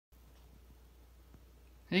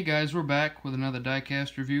Hey guys, we're back with another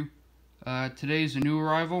Diecast review. Today's a new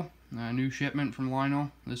arrival, a new shipment from Lionel.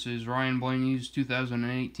 This is Ryan Blaney's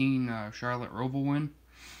 2018 Charlotte Roval win.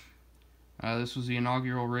 This was the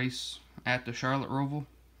inaugural race at the Charlotte Roval.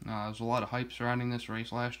 There was a lot of hype surrounding this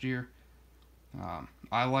race last year.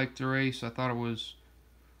 I liked the race. I thought it was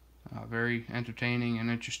very entertaining and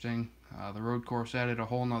interesting. The road course added a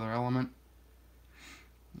whole nother element.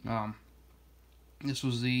 This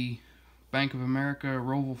was the Bank of America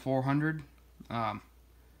Roval 400.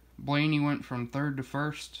 Blaney went from third to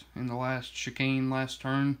first in the last chicane, last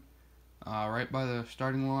turn, right by the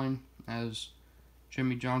starting line, as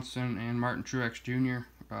Jimmy Johnson and Martin Truex Jr.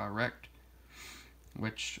 Wrecked,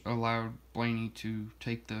 which allowed Blaney to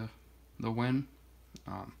take the win.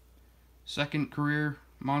 Second career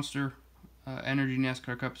Monster Energy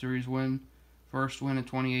NASCAR Cup Series win, first win in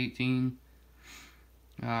 2018.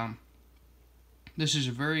 This is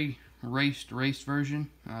a very raced version.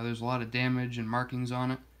 There's a lot of damage and markings on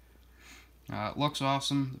it. It looks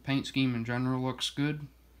awesome. The paint scheme in general looks good.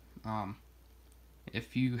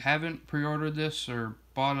 If you haven't pre-ordered this or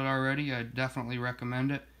bought it already, I definitely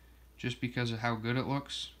recommend it, just because of how good it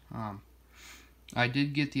looks. I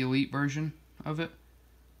did get the Elite version of it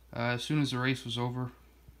as soon as the race was over.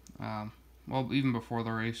 Well, even before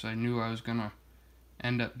the race, I knew I was gonna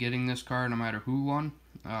end up getting this car no matter who won.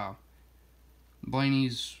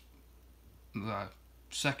 Blaney's the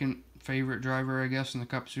second favorite driver, I guess, in the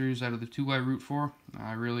Cup Series out of the two I root for.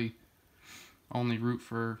 I really only root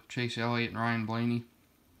for Chase Elliott and Ryan Blaney.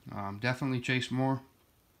 Definitely Chase more.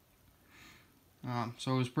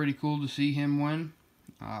 So it was pretty cool to see him win.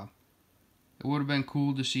 It would have been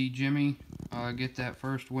cool to see Jimmy get that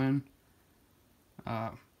first win.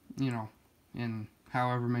 In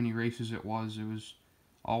however many races it was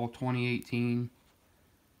all 2018.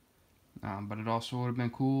 But it also would have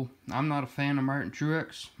been cool. I'm not a fan of Martin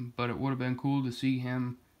Truex, but it would have been cool to see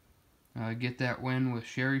him get that win with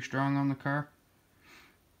Sherry Strong on the car.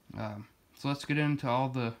 So let's get into all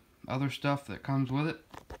the other stuff that comes with it.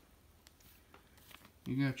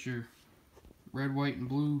 You got your red, white, and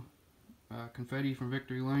blue confetti from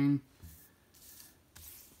Victory Lane.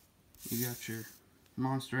 You got your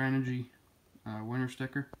Monster Energy winner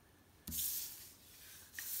sticker.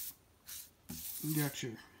 You got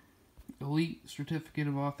your Elite Certificate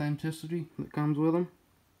of Authenticity that comes with them.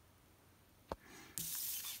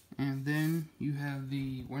 And then you have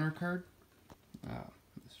the winner card.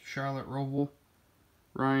 Charlotte Roval,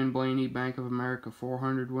 Ryan Blaney Bank of America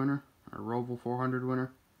 400 winner, or Roval 400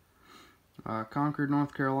 winner. Concord,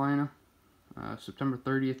 North Carolina, September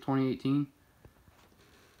 30th, 2018.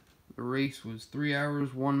 The race was 3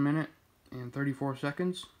 hours, 1 minute, and 34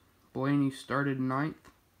 seconds. Blaney started 9th.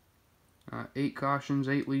 8 cautions,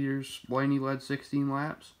 8 leaders. Blaney led 16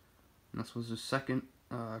 laps. And this was his second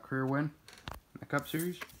career win in the Cup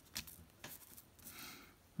Series.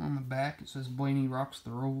 On the back, it says Blaney rocks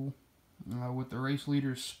the Roval. With the race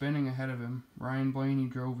leaders spinning ahead of him, Ryan Blaney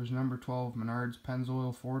drove his number 12 Menards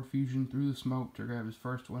Pennzoil Ford Fusion through the smoke to grab his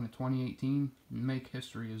first win of 2018 and make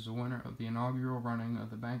history as the winner of the inaugural running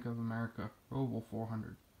of the Bank of America Roval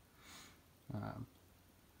 400.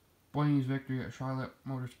 Blaney's victory at Charlotte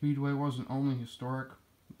Motor Speedway wasn't only historic,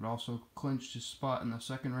 but also clinched his spot in the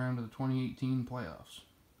second round of the 2018 playoffs.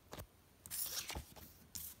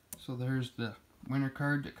 So there's the winner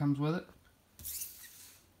card that comes with it.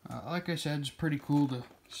 Like I said, it's pretty cool to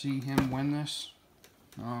see him win this.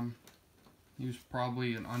 He was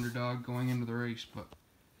probably an underdog going into the race, but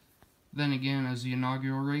then again, as the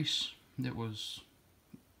inaugural race, it was,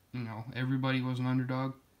 everybody was an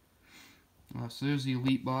underdog. So there's the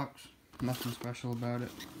Elite box. Nothing special about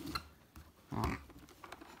it. Right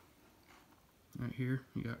here,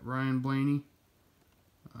 you got Ryan Blaney,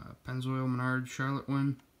 Pennzoil Menards Charlotte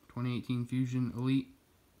win, 2018 Fusion Elite,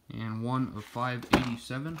 and 1 of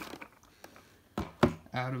 587.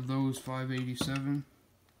 Out of those 587,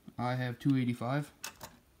 I have 285.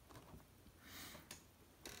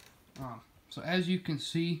 So as you can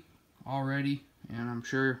see already, and I'm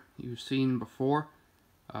sure you've seen before,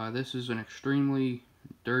 this is an extremely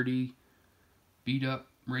dirty, beat up,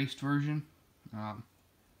 raced version. I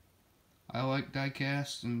like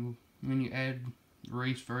diecast, and when you add the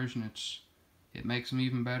race version, it makes them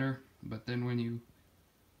even better. But then when you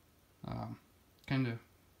kind of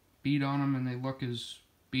beat on them and they look as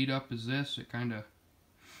beat up as this, it kind of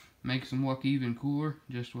makes them look even cooler,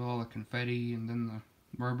 just with all the confetti and then the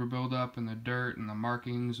rubber buildup and the dirt and the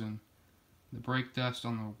markings and the brake dust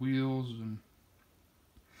on the wheels, and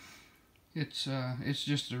it's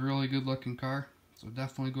just a really good looking car, so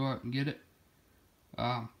definitely go out and get it.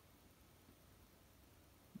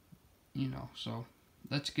 So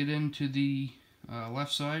let's get into the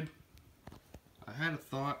left side. I had a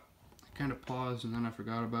thought, I kind of paused and then I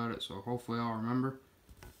forgot about it, so hopefully I'll remember.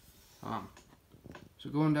 So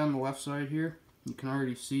going down the left side here, you can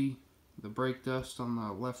already see the brake dust on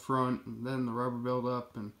the left front, and then the rubber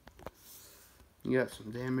buildup, and you got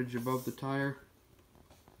some damage above the tire.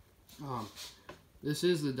 This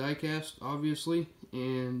is the diecast, obviously,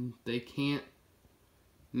 and they can't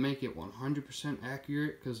make it 100%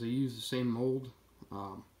 accurate because they use the same mold.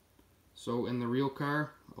 So in the real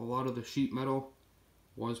car, a lot of the sheet metal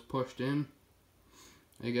was pushed in.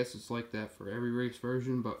 I guess it's like that for every race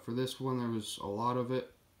version, but for this one there was a lot of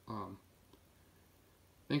it. I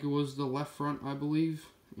think it was the left front, I believe,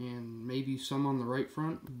 and maybe some on the right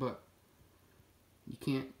front, but you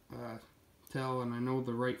can't tell. And I know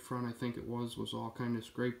the right front, I think it was all kind of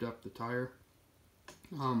scraped up the tire.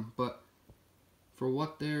 But for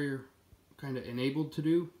what they're kind of enabled to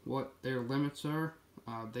do, what their limits are,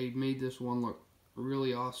 they made this one look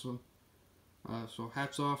really awesome. So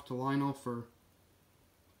hats off to Lionel for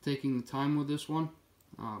taking the time with this one.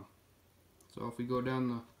 So if we go down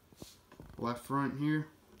the left front here,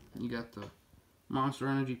 you got the Monster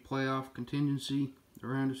Energy Playoff Contingency, the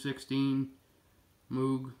Round of 16,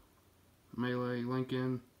 Moog, Melee,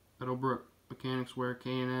 Lincoln, Edelbrook, Mechanics Wear,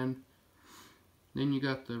 K&N. Then you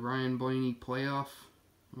got the Ryan Blaney Playoff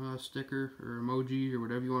sticker or emoji or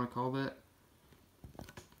whatever you want to call that.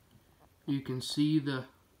 You can see the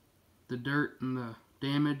dirt and the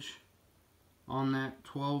damage on that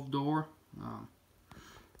 12 door.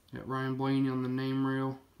 Got Ryan Blaney on the name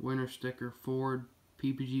rail, winter sticker, Ford,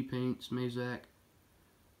 PPG paints, Mazak,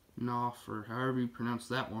 Knopf, or however you pronounce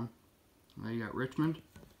that one. You got Richmond,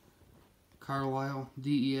 Carlisle,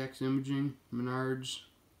 DEX Imaging, Menards,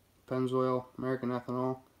 Pennzoil, American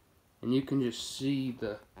Ethanol, and you can just see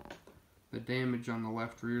the damage on the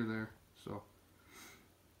left rear there. So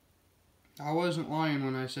I wasn't lying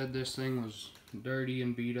when I said this thing was dirty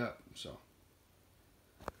and beat up. So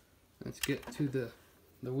let's get to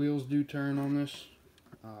the wheels do turn on this.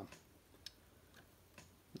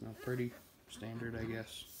 Pretty standard, I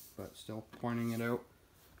guess, but still pointing it out.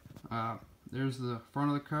 There's the front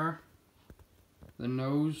of the car, the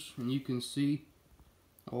nose, and you can see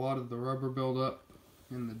a lot of the rubber buildup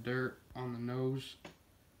and the dirt on the nose.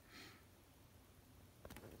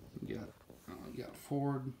 You got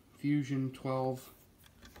Ford Fusion 12.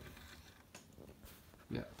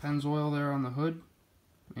 You got Pennzoil there on the hood,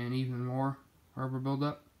 and even more rubber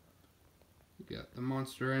buildup. You got the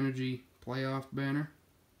Monster Energy Playoff banner.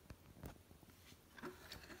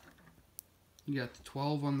 You got the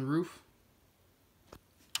 12 on the roof.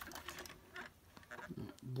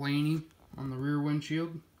 Blaney on the rear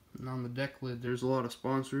windshield. And on the deck lid, there's a lot of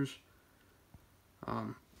sponsors. I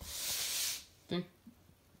think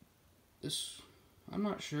this, I'm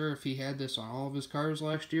not sure if he had this on all of his cars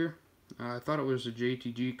last year. I thought it was the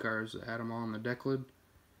JTG cars that had them all on the deck lid.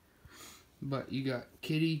 But you got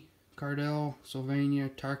Kitty, Cardell, Sylvania,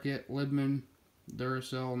 Target, Libman,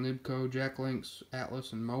 Duracell, Nibco, Jack Links,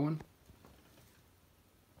 Atlas, and Moen.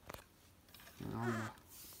 And on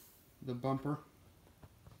the bumper,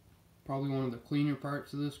 probably one of the cleaner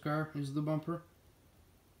parts of this car is the bumper.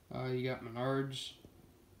 You got Menards,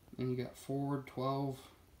 and you got Ford 12.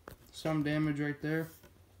 Some damage right there.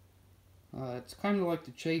 It's kind of like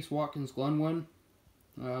the Chase Watkins Glen one,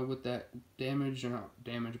 with that damage, or not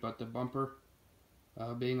damage, but the bumper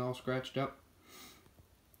being all scratched up.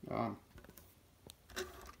 If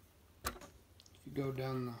you go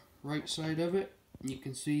down the right side of it, you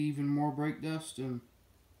can see even more brake dust and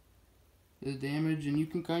the damage, and you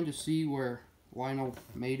can kind of see where Lionel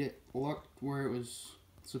made it look where it was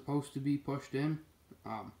supposed to be pushed in.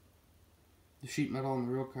 The sheet metal on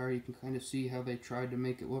the real car, you can kind of see how they tried to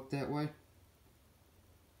make it look that way.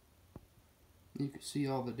 You can see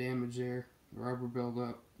all the damage there, the rubber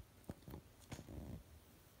buildup.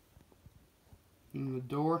 In the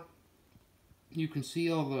door, you can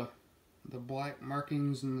see all the black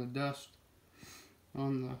markings and the dust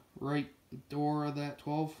on the right door of that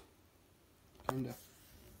 12. Kind of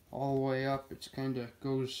all the way up, it's kind of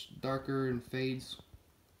goes darker and fades.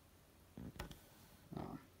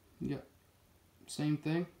 Yeah, same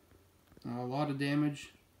thing. A lot of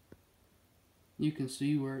damage. You can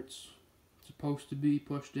see where it's supposed to be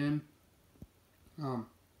pushed in.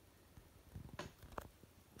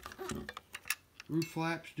 Roof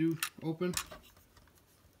flaps do open.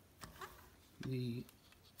 If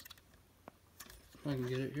I can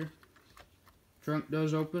get it here. Trunk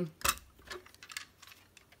does open.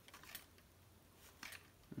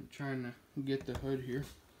 I'm trying to get the hood here.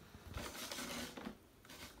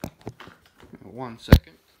 1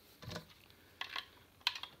 second.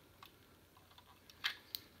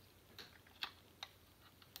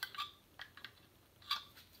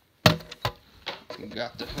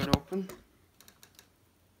 got the hood open.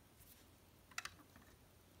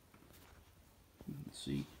 Let's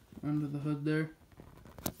see, under the hood there.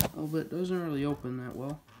 A little bit, doesn't really open that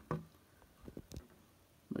well.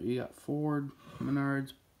 But you got Ford,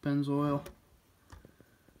 Menards, Pennzoil.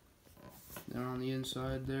 Then on the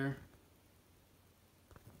inside there.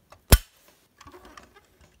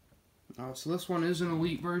 So this one is an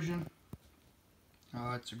elite version.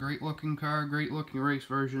 It's a great looking car, great looking race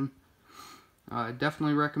version. I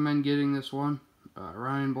definitely recommend getting this one.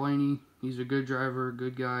 Ryan Blaney, he's a good driver, a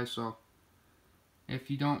good guy, so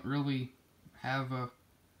if you don't really have a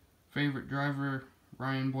favorite driver,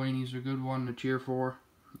 Ryan Blaney's a good one to cheer for.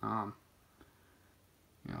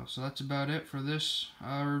 So that's about it for this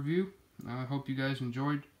review. I hope you guys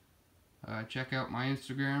enjoyed. Check out my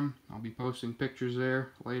Instagram. I'll be posting pictures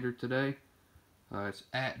there later today. It's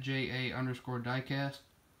at @JA_Diecast.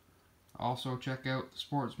 Also check out the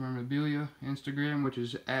Sports Memorabilia Instagram, which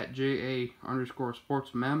is at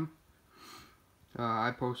 @JA_SportsMem.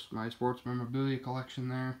 I post my sports memorabilia collection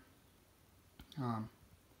there.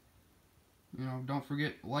 Don't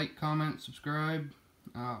forget, like, comment, subscribe.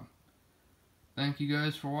 Thank you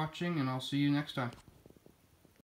guys for watching, and I'll see you next time.